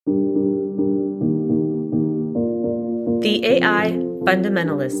The AI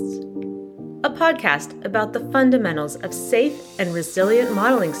Fundamentalists, a podcast about the fundamentals of safe and resilient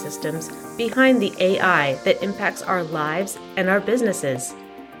modeling systems behind the AI that impacts our lives and our businesses.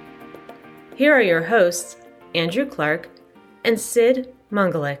 Here are your hosts, Andrew Clark and Sid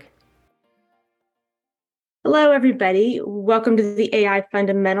Mungalik. Hello, everybody. Welcome to the AI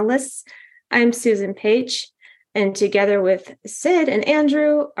Fundamentalists. I'm Susan Page, and together with Sid and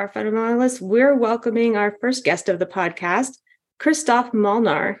Andrew, our fundamentalists, we're welcoming our first guest of the podcast, Christoph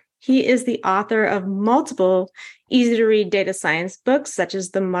Molnar. He is the author of multiple easy-to-read data science books, such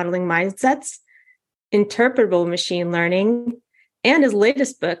as The Modeling Mindsets, Interpretable Machine Learning, and his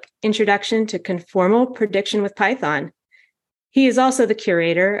latest book, Introduction to Conformal Prediction with Python. He is also the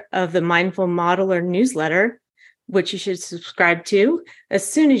curator of the Mindful Modeler newsletter, which you should subscribe to as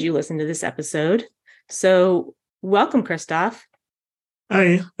soon as you listen to this episode. So welcome, Christoph.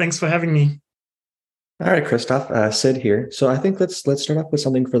 Hi, thanks for having me. All right, Christoph, Sid here. So I think let's start off with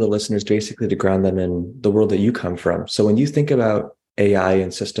something for the listeners, basically to ground them in the world that you come from. So when you think about AI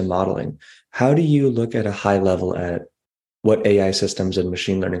and system modeling, how do you look at a high level at what AI systems and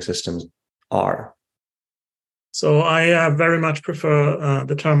machine learning systems are? So I very much prefer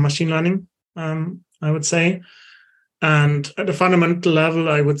the term machine learning, I would say. And at a fundamental level,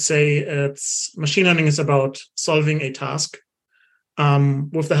 I would say machine learning is about solving a task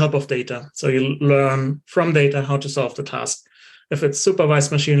with the help of data. So you learn from data how to solve the task. If it's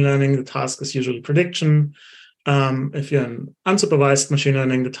supervised machine learning, the task is usually prediction. If you're in unsupervised machine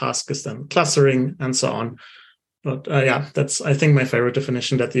learning, the task is then clustering and so on. But that's, I think, my favorite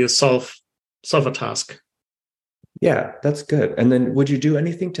definition, that you solve a task. Yeah, that's good. And then would you do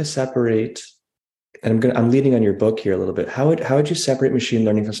anything to separate, and I'm leading on your book here a little bit, how would you separate machine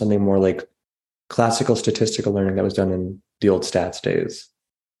learning from something more like classical statistical learning that was done in the old stats days?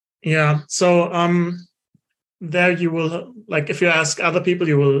 Yeah, so there you will, like, if you ask other people,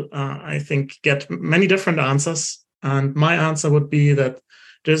 you will, I think, get many different answers. And my answer would be that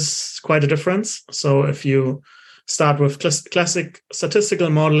there's quite a difference. So if you start with classic statistical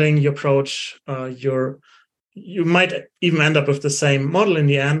modeling, you approach you might even end up with the same model in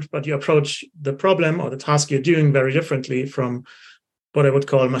the end, but you approach the problem or the task you're doing very differently from what I would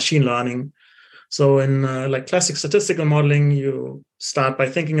call machine learning. So in like classic statistical modeling, you start by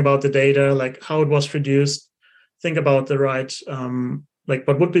thinking about the data, like how it was produced, think about the right, like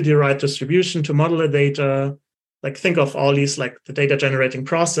what would be the right distribution to model the data, like think of all these, like the data generating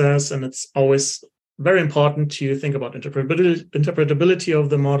process. And it's always very important to think about interpretability of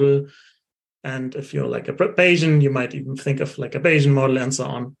the model. And if you're like a Bayesian, you might even think of like a Bayesian model and so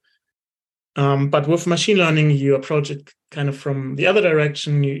on. But with machine learning, you approach it kind of from the other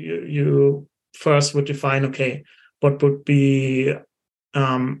direction. You first would define, okay, what would be,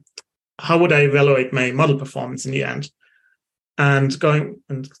 how would I evaluate my model performance in the end? And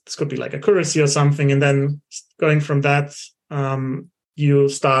this could be like accuracy or something. And then going from that, you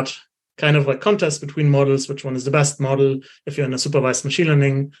start kind of a contest between models, which one is the best model if you're in a supervised machine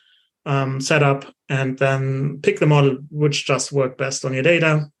learning setup, and then pick the model which just work best on your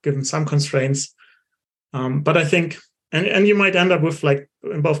data, given some constraints. But I think, and you might end up with, like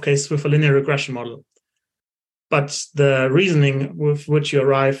in both cases, with a linear regression model. But the reasoning with which you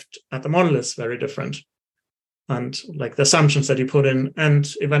arrived at the model is very different. And like the assumptions that you put in,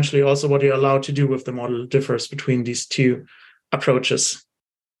 and eventually also what you're allowed to do with the model differs between these two approaches.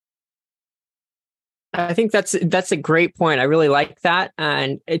 I think that's a great point. I really like that.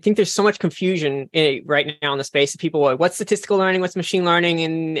 And I think there's so much confusion right now in the space of people, what's statistical learning, what's machine learning,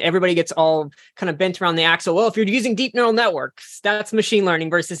 and everybody gets all kind of bent around the axle. Well, if you're using deep neural networks, that's machine learning,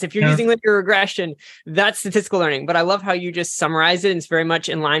 versus if you're using linear regression, that's statistical learning. But I love how you just summarize it. It's very much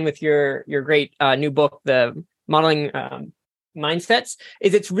in line with your great new book, The Modeling Mindsets.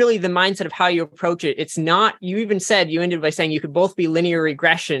 It's really the mindset of how you approach it. It's not, you ended by saying you could both be linear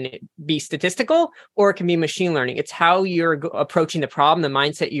regression, be statistical, or it can be machine learning. It's how you're approaching the problem, the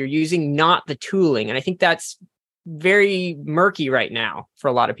mindset you're using, not the tooling. And I think that's very murky right now for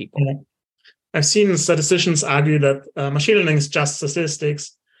a lot of people. Yeah. I've seen statisticians argue that machine learning is just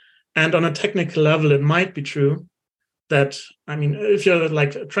statistics. And on a technical level, it might be true that, I mean, if you're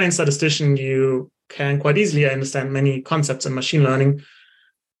like a trained statistician, you can quite easily understand many concepts in machine learning,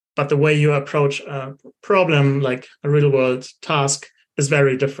 but the way you approach a problem, like a real world task, is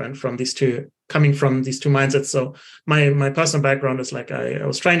very different from coming from these two mindsets. So my personal background is like, I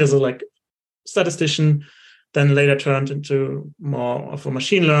was trained as a like statistician, then later turned into more of a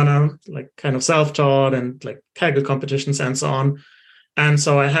machine learner, like kind of self-taught and like Kaggle competitions and so on. And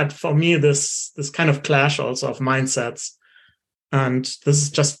so I had, for me, this kind of clash also of mindsets. And this is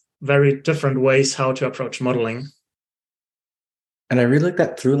just very different ways how to approach modeling. And I really like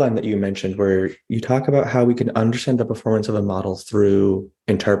that through line that you mentioned, where you talk about how we can understand the performance of a model through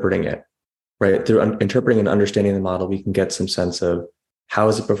interpreting it, right? Through interpreting and understanding the model, we can get some sense of how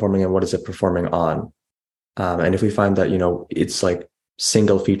is it performing and what is it performing on. And if we find that, it's like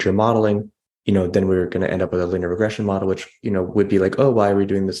single feature modeling, then we're going to end up with a linear regression model, which, would be like, oh, why are we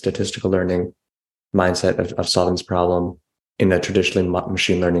doing the statistical learning mindset of solving this problem in a traditionally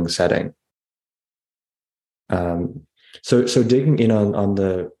machine learning setting? So digging in on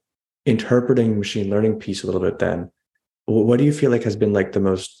the interpreting machine learning piece a little bit, then what do you feel like has been like the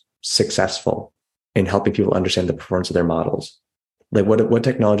most successful in helping people understand the performance of their models? Like what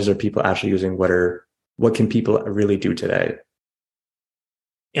technologies are people actually using? What can people really do today?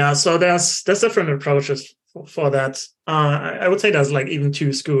 Yeah, so there's different approaches for that. I would say there's like even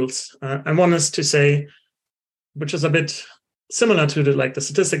two schools, and one is to say, which is a bit similar to the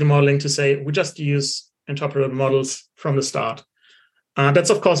statistical modeling, to say we just use interpretable models from the start. That's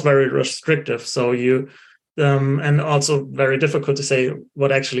of course very restrictive. So and also very difficult to say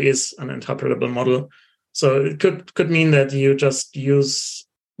what actually is an interpretable model. So it could mean that you just use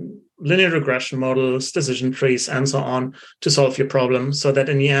linear regression models, decision trees, and so on to solve your problem, so that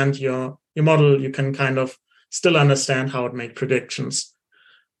in the end your model, you can kind of still understand how it made predictions.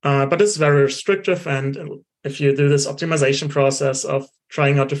 But it's very restrictive, and if you do this optimization process of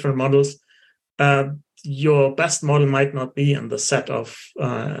trying out different models, your best model might not be in the set of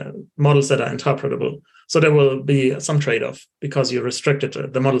models that are interpretable. So there will be some trade-off because you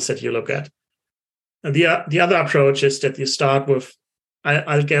restricted the model set you look at. And the other approach is that you start with,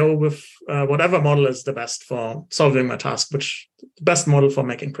 I'll go with whatever model is the best for solving my task, which the best model for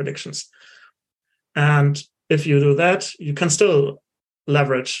making predictions. And if you do that, you can still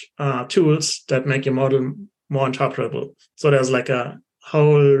leverage tools that make your model more interpretable. So there's like a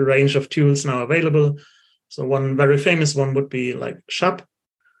whole range of tools now available. So one very famous one would be like SHAP,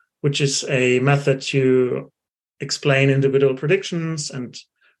 which is a method to explain individual predictions, and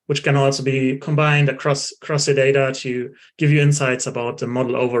which can also be combined across the data to give you insights about the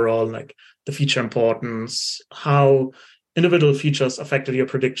model overall, like the feature importance, how individual features affected your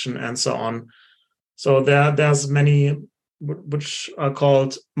prediction, and so on. So there's many which are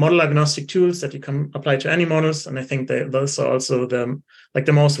called model agnostic tools that you can apply to any models, and I think those are also the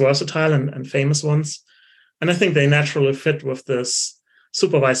most versatile and famous ones. And I think they naturally fit with this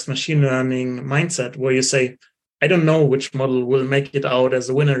supervised machine learning mindset, where you say, I don't know which model will make it out as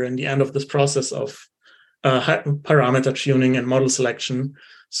a winner in the end of this process of parameter tuning and model selection.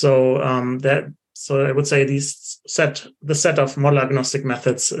 So I would say the set of model agnostic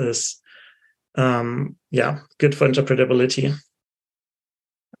methods is good for interpretability.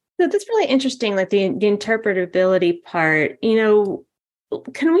 So that's really interesting, like the interpretability part.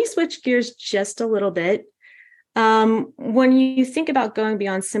 Can we switch gears just a little bit? When you think about going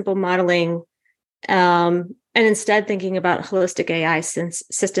beyond simple modeling, and instead thinking about holistic AI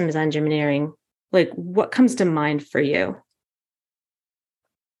systems engineering, like what comes to mind for you?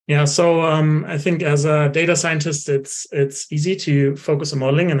 Yeah, so I think as a data scientist, it's easy to focus on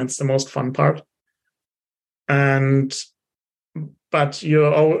modeling, and it's the most fun part. But you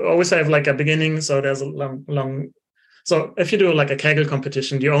always have like a beginning, so there's a long. So if you do like a Kaggle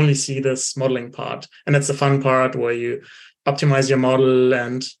competition, you only see this modeling part, and it's the fun part where you optimize your model.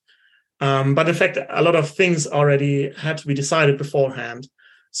 And but in fact, a lot of things already had to be decided beforehand.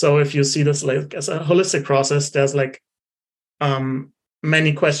 So if you see this like as a holistic process, there's like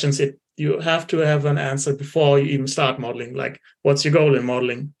many questions that you have to have an answer before you even start modeling. Like, what's your goal in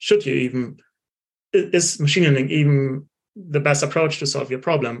modeling? Is machine learning even the best approach to solve your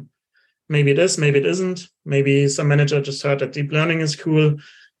problem? Maybe it is, maybe it isn't. Maybe some manager just heard that deep learning is cool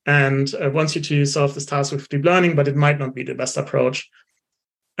and wants you to solve this task with deep learning, but it might not be the best approach.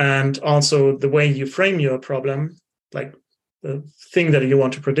 And also the way you frame your problem, like the thing that you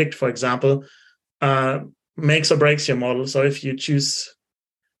want to predict, for example, makes or breaks your model. So if you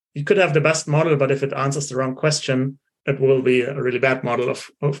could have the best model, but if it answers the wrong question, it will be a really bad model,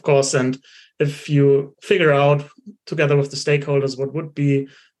 of course. And if you figure out together with the stakeholders what would be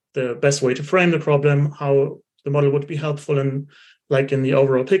the best way to frame the problem, how the model would be helpful in the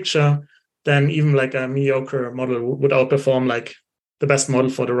overall picture, then even like a mediocre model would outperform like the best model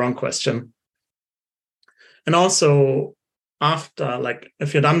for the wrong question. And also after, like,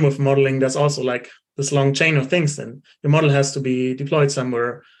 if you're done with modeling, there's also like this long chain of things. Then your model has to be deployed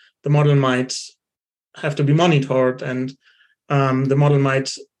somewhere. The model might have to be monitored, and the model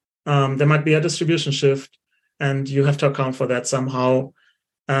there might be a distribution shift, and you have to account for that somehow.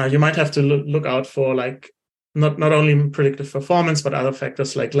 You might have to look out for like not only predictive performance, but other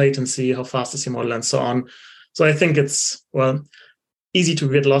factors like latency, how fast is your model, and so on. So I think it's, well, easy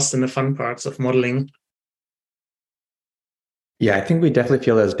to get lost in the fun parts of modeling. Yeah, I think we definitely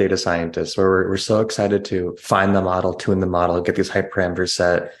feel as data scientists where we're so excited to find the model, tune the model, get these hyperparameters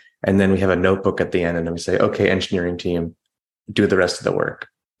set, and then we have a notebook at the end, and then we say, okay, engineering team, do the rest of the work.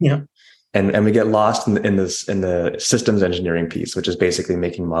 Yeah. And we get lost in the systems engineering piece, which is basically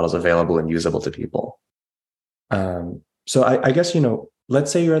making models available and usable to people. So I guess,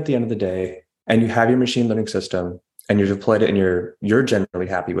 let's say you're at the end of the day and you have your machine learning system and you've deployed it and you're generally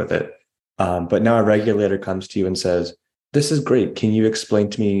happy with it. But now a regulator comes to you and says, this is great. Can you explain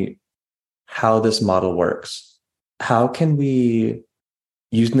to me how this model works? How can we,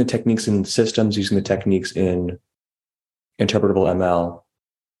 using the techniques in systems, using the techniques in interpretable ML,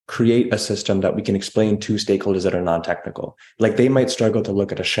 create a system that we can explain to stakeholders that are non-technical? Like they might struggle to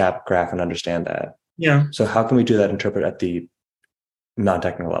look at a SHAP graph and understand that. Yeah. So how can we do that interpret at the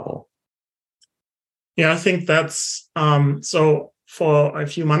non-technical level? Yeah, I think that's so for a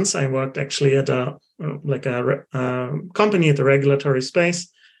few months I worked actually at a company at the regulatory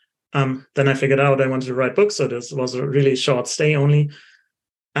space. Then I figured out I wanted to write books, so this was a really short stay only.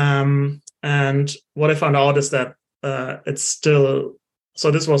 And what I found out is that it's still,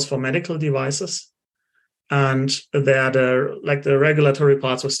 so this was for medical devices, and the regulatory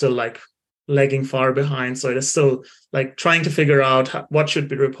parts were still like lagging far behind. So it's still like trying to figure out what should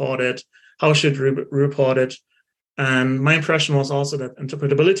be reported, how should report it. And my impression was also that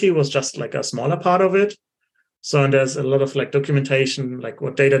interpretability was just like a smaller part of it. So and there's a lot of like documentation, like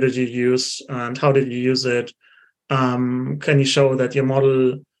what data did you use and how did you use it? Can you show that your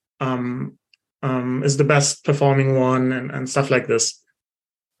model is the best performing one and stuff like this?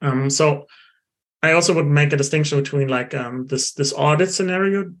 So I also would make a distinction between like this audit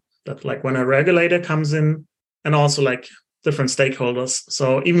scenario that like when a regulator comes in and also like different stakeholders.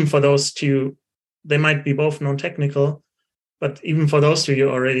 So even for those two, they might be both non-technical, but even for those two, you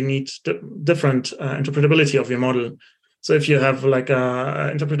already need different interpretability of your model. So if you have like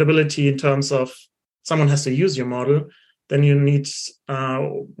a interpretability in terms of someone has to use your model, then you need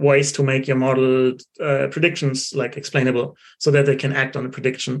ways to make your model predictions like explainable so that they can act on the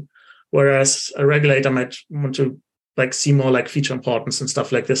prediction. Whereas a regulator might want to like see more like feature importance and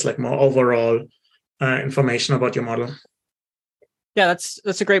stuff like this, like more overall information about your model. Yeah,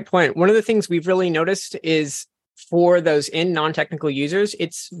 that's a great point. One of the things we've really noticed is for those non-technical users,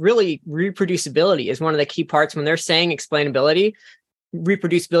 it's really reproducibility is one of the key parts. When they're saying explainability,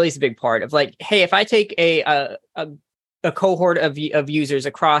 reproducibility is a big part of like, hey, if I take a cohort of users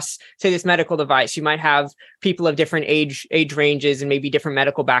across, say, this medical device, you might have people of different age ranges and maybe different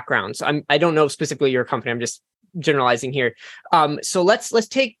medical backgrounds. I don't know specifically your company. I'm just generalizing here. So let's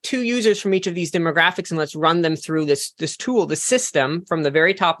take 2 users from each of these demographics and let's run them through this tool, the system, from the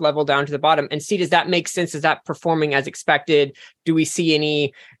very top level down to the bottom, and see, does that make sense? Is that performing as expected? Do we see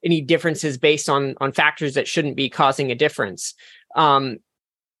any differences based on factors that shouldn't be causing a difference?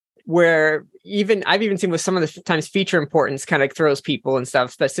 Where I've even seen with some of the times feature importance kind of throws people and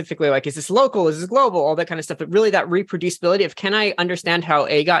stuff, specifically like, is this local? Is this global? All that kind of stuff. But really that reproducibility of, can I understand how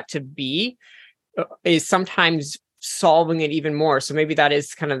A got to B, is sometimes solving it even more. So maybe that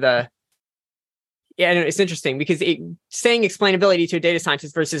is kind of it's interesting because saying explainability to a data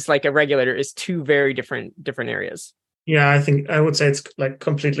scientist versus like a regulator is 2 very different areas. Yeah, I would say it's like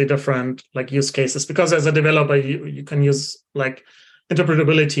completely different like use cases, because as a developer, you can use like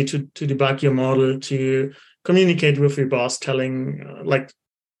interpretability to debug your model, to communicate with your boss, telling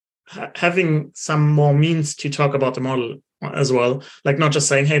having some more means to talk about the model as well, like not just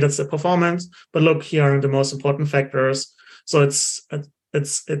saying, hey, that's the performance, but look, here are the most important factors. So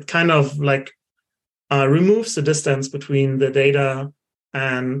it kind of like removes the distance between the data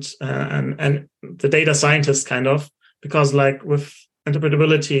and the data scientist, kind of, because like with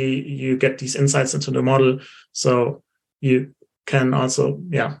interpretability you get these insights into the model, so you can also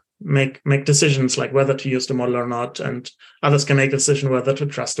make decisions like whether to use the model or not, and others can make a decision whether to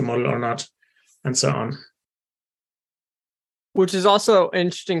trust the model or not, and so on. Which is also an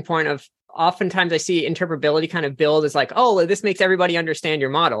interesting point of, oftentimes I see interpretability kind of build as like, oh, this makes everybody understand your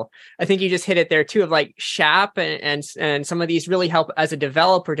model. I think you just hit it there too, of like SHAP and some of these really help as a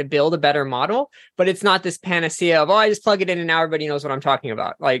developer to build a better model, but it's not this panacea of, oh, I just plug it in and now everybody knows what I'm talking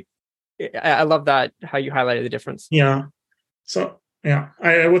about. Like, I love that, how you highlighted the difference. Yeah. So yeah,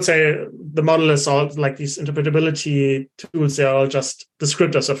 I would say the model is all like these interpretability tools. They're all just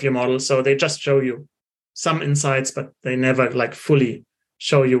descriptors of your model. So they just show you some insights, but they never like fully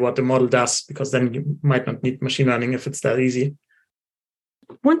show you what the model does, because then you might not need machine learning if it's that easy.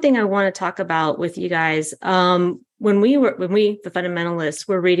 One thing I want to talk about with you guys, when we the fundamentalists,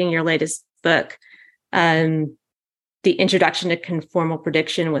 were reading your latest book, the introduction to conformal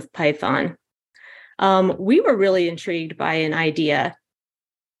prediction with Python. We were really intrigued by an idea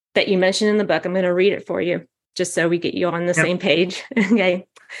that you mentioned in the book. I'm going to read it for you, just so we get you on the same page. Okay.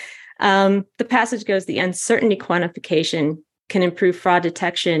 The passage goes, the uncertainty quantification can improve fraud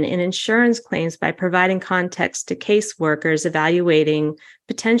detection in insurance claims by providing context to caseworkers evaluating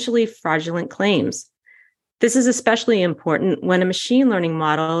potentially fraudulent claims. This is especially important when a machine learning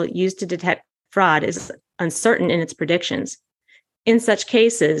model used to detect fraud is uncertain in its predictions. In such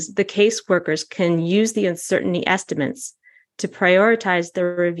cases, the caseworkers can use the uncertainty estimates to prioritize the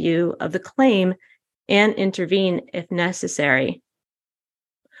review of the claim and intervene if necessary.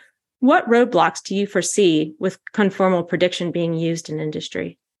 What roadblocks do you foresee with conformal prediction being used in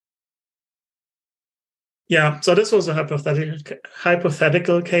industry? Yeah, so this was a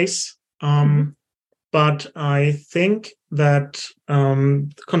hypothetical case, but I think that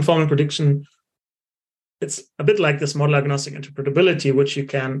conformal prediction, it's a bit like this model agnostic interpretability, which you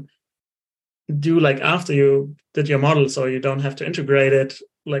can do like after you did your model, so you don't have to integrate it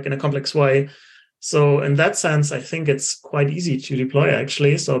like in a complex way. So in that sense, I think it's quite easy to deploy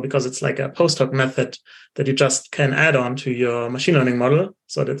actually. So because it's like a post hoc method that you just can add on to your machine learning model.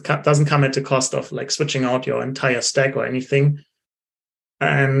 So that doesn't come at the cost of like switching out your entire stack or anything.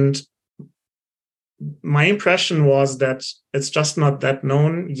 And my impression was that it's just not that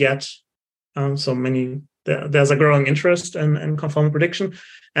known yet. There's a growing interest in conformal prediction.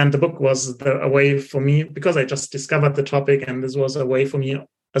 And the book was a way for me, because I just discovered the topic, and this was a way for me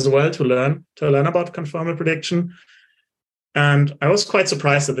as well to learn about conformal prediction. And I was quite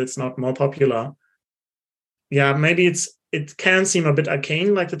surprised that it's not more popular. Yeah, maybe it can seem a bit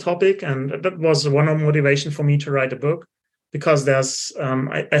arcane, like the topic, and that was one of the motivation for me to write a book, because there's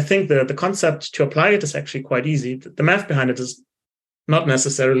I think the concept to apply it is actually quite easy. The math behind it is not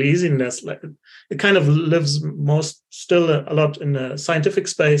necessarily easy, and there's like it kind of lives still a lot in the scientific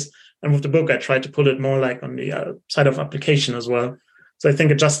space. And with the book, I tried to pull it more like on the side of application as well. So I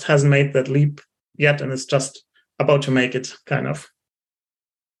think it just hasn't made that leap yet, and it's just about to make it, kind of.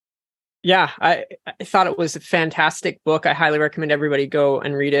 Yeah, I thought it was a fantastic book. I highly recommend everybody go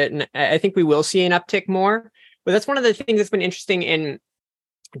and read it. And I think we will see an uptick more. But that's one of the things that's been interesting in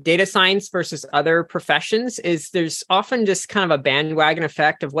data science versus other professions is there's often just kind of a bandwagon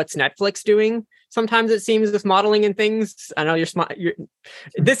effect of what's Netflix doing. Sometimes it seems with modeling and things. I know you're smart.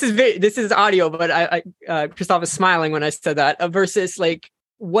 This is audio, but Christoph is smiling when I said that. Versus like,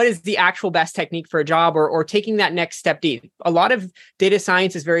 what is the actual best technique for a job, or taking that next step deep? A lot of data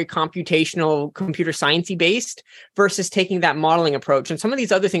science is very computational, computer sciencey based versus taking that modeling approach. And some of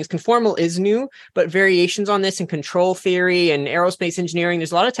these other things, conformal is new, but variations on this in control theory and aerospace engineering,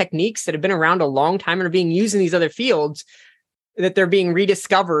 there's a lot of techniques that have been around a long time and are being used in these other fields that they're being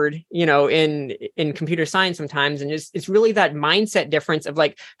rediscovered, in computer science sometimes. And it's really that mindset difference of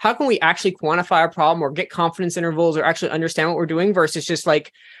like, how can we actually quantify our problem or get confidence intervals or actually understand what we're doing versus just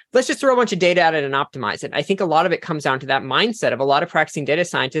like, let's just throw a bunch of data at it and optimize it. I think a lot of it comes down to that mindset of a lot of practicing data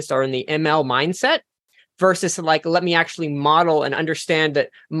scientists are in the ML mindset versus like, let me actually model and understand that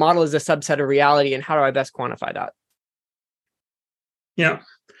model is a subset of reality and how do I best quantify that? Yeah,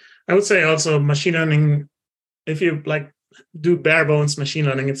 I would say also machine learning, if you like do bare bones machine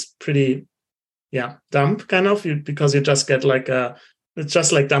learning, it's pretty dumb kind of, because you just get like it's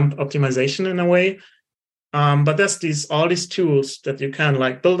just like dumb optimization in a way, but there's all these tools that you can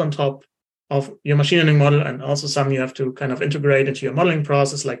like build on top of your machine learning model, and also some you have to kind of integrate into your modeling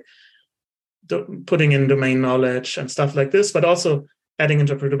process, like putting in domain knowledge and stuff like this, but also adding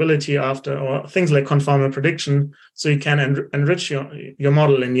interpretability after, or things like conformal prediction, so you can enrich your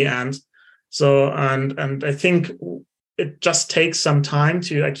model in the end. So and I think it just takes some time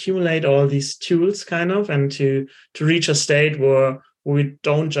to accumulate all these tools kind of, and to reach a state where we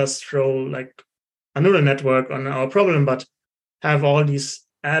don't just throw like a neural network on our problem, but have all these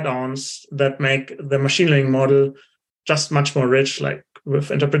add-ons that make the machine learning model just much more rich, like with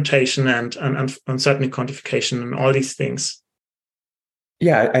interpretation and uncertainty quantification and all these things.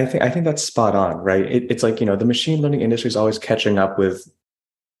 Yeah, I think that's spot on, right? It's like, the machine learning industry is always catching up with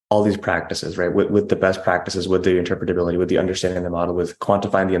all these practices, right? With the best practices, with the interpretability, with the understanding of the model, with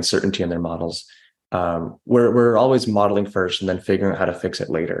quantifying the uncertainty in their models. We're always modeling first and then figuring out how to fix it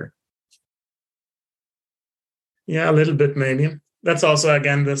later. Yeah, a little bit maybe. That's also,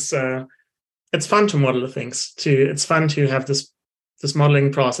 again, this it's fun to model things too. It's fun to have this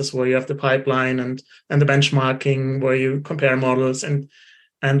modeling process where you have the pipeline and the benchmarking where you compare models, and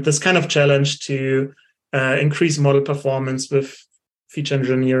this kind of challenge to increase model performance with feature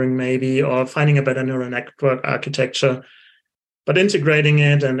engineering maybe, or finding a better neural network architecture. But integrating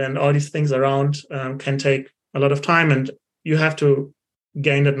it and all these things around can take a lot of time, and you have to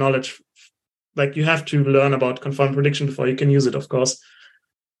gain that knowledge. Like you have to learn about conformal prediction before you can use it, of course.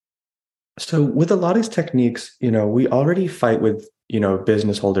 So with a lot of these techniques, we already fight with,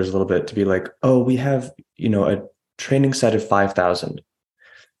 business holders a little bit to be like, oh, we have, a training set of 5,000.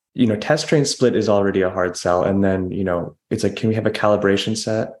 Test train split is already a hard sell. And then, it's like, can we have a calibration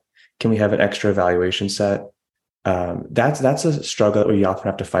set? Can we have an extra evaluation set? That's a struggle that we often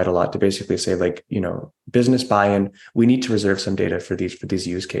have to fight a lot to basically say, like, business buy-in, we need to reserve some data for these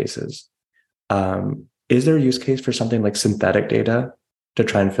use cases. Is there a use case for something like synthetic data to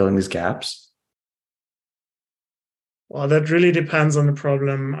try and fill in these gaps? Well, that really depends on the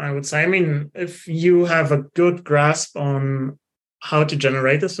problem, I would say. I mean, if you have a good grasp on how to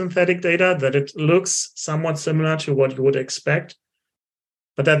generate the synthetic data, that it looks somewhat similar to what you would expect,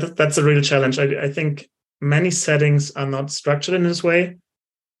 but that's a real challenge. I think many settings are not structured in this way.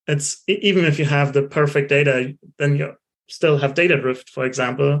 It's even if you have the perfect data, then you still have data drift, for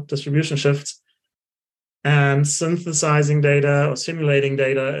example, distribution shifts. And synthesizing data or simulating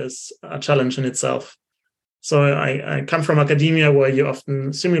data is a challenge in itself. So I come from academia where you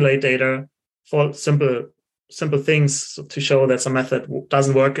often simulate data for simple things to show that some method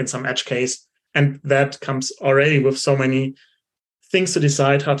doesn't work in some edge case. And that comes already with so many things to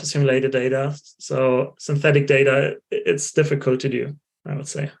decide how to simulate the data. So synthetic data, it's difficult to do, I would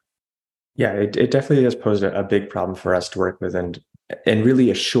say. Yeah, it definitely has posed a big problem for us to work with and really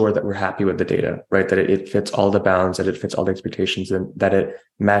assure that we're happy with the data, right? That it fits all the bounds, that it fits all the expectations, and that it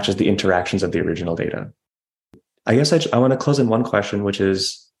matches the interactions of the original data. I guess I want to close in one question, which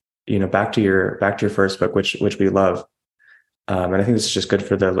is, back to your first book, which we love, and I think this is just good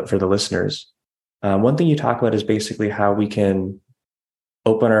for the listeners. One thing you talk about is basically how we can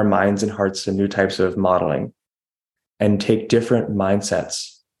open our minds and hearts to new types of modeling and take different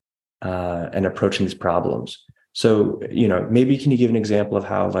mindsets and approaching these problems. So, maybe can you give an example of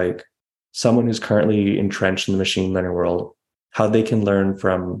how, like, someone who's currently entrenched in the machine learning world, how they can learn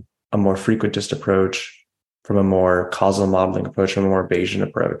from a more frequentist approach, from a more causal modeling approach, from a more Bayesian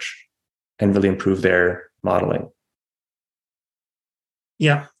approach, and really improve their modeling?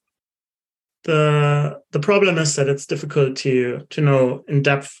 Yeah. The problem is that it's difficult to know in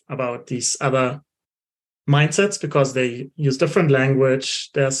depth about these other mindsets because they use different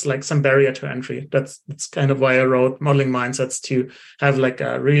language. There's like some barrier to entry. That's kind of why I wrote Modeling Mindsets, to have like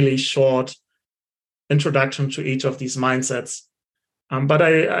a really short introduction to each of these mindsets. But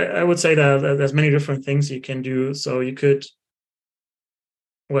I would say that there's many different things you can do. So you could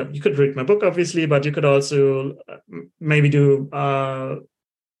read my book, obviously, but you could also maybe do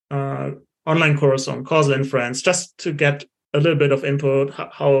online course on causal inference, just to get a little bit of input,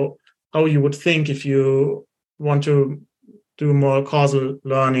 how you would think if you want to do more causal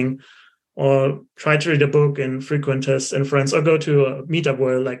learning, or try to read a book in frequentist inference, or go to a meetup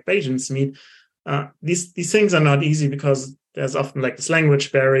where like Bayesians meet. These things are not easy because there's often like this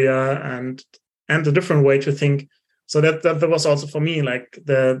language barrier and a different way to think. So that was also for me like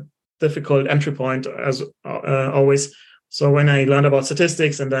the difficult entry point as always. So when I learned about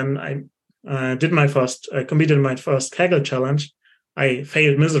statistics and then I competed in my first Kaggle challenge, I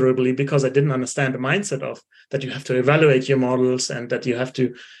failed miserably because I didn't understand the mindset of that you have to evaluate your models and that you have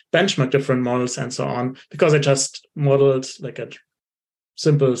to benchmark different models and so on, because I just modeled like a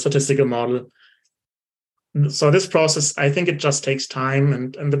simple statistical model. So this process, I think it just takes time.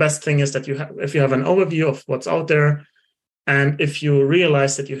 And the best thing is that if you have an overview of what's out there, and if you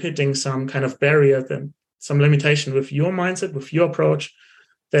realize that you're hitting some kind of barrier, then some limitation with your mindset, with your approach,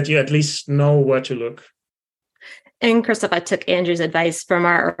 that you at least know where to look. And Christoph, I took Andrew's advice from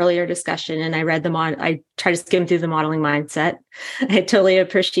our earlier discussion, and I read I tried to skim through the modeling mindset. I totally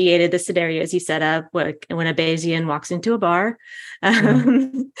appreciated the scenarios you set up when a Bayesian walks into a bar,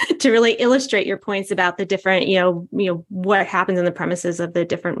 to really illustrate your points about the different, what happens in the premises of the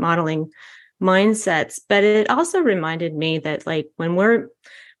different modeling mindsets. But it also reminded me that, like, when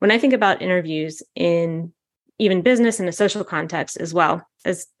I think about interviews in even business and a social context as well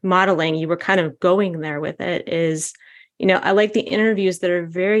as modeling, you were kind of going there with it, is, I like the interviews that are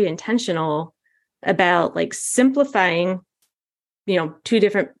very intentional about like simplifying, two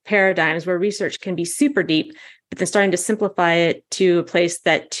different paradigms where research can be super deep, but then starting to simplify it to a place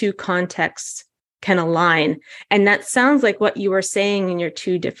that two contexts can align. And that sounds like what you were saying in in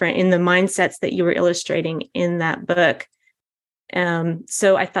the mindsets that you were illustrating in that book.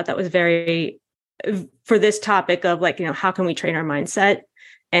 So I thought that was very, for this topic of like, how can we train our mindset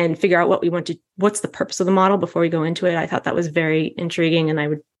and figure out what's the purpose of the model before we go into it. I thought that was very intriguing. And I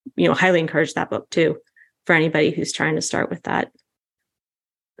would, highly encourage that book too, for anybody who's trying to start with that.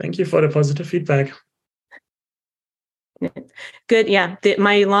 Thank you for the positive feedback. Good. Yeah.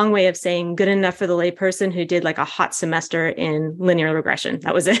 My long way of saying good enough for the layperson who did like a hot semester in linear regression.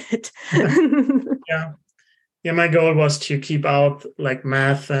 That was it. Yeah. Yeah. My goal was to keep out like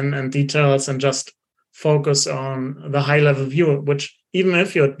math and details and just focus on the high level view, which even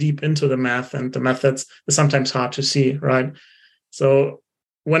if you're deep into the math and the methods, is sometimes hard to see, right? So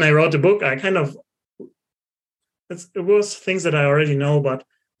when I wrote the book, I kind of, it was things that I already know, but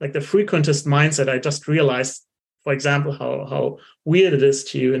like the frequentist mindset, I just realized, for example, how weird it is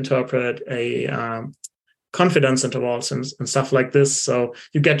to interpret a confidence intervals and stuff like this. So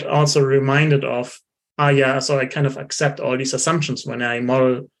you get also reminded of, so I kind of accept all these assumptions when I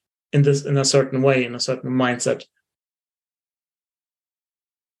model in a certain way, in a certain mindset.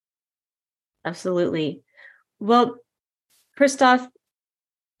 Absolutely. Well, Christoph,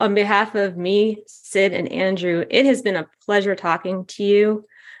 on behalf of me, Sid, and Andrew, it has been a pleasure talking to you.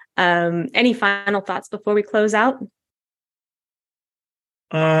 Any final thoughts before we close out?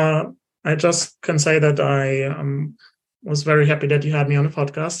 I just can say that I was very happy that you had me on the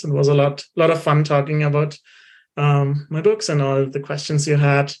podcast. It was a lot of fun talking about my books and all the questions you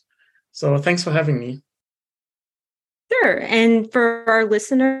had. So thanks for having me. Sure. And for our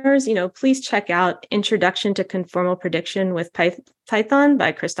listeners, please check out Introduction to Conformal Prediction with Python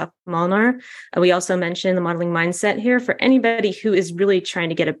by Christoph Molnar. We also mentioned the modeling mindset here for anybody who is really trying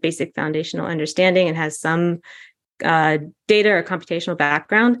to get a basic foundational understanding and has some data or computational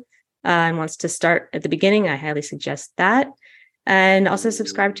background and wants to start at the beginning. I highly suggest that. And also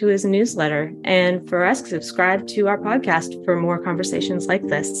subscribe to his newsletter. And for us, subscribe to our podcast for more conversations like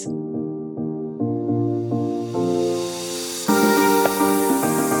this.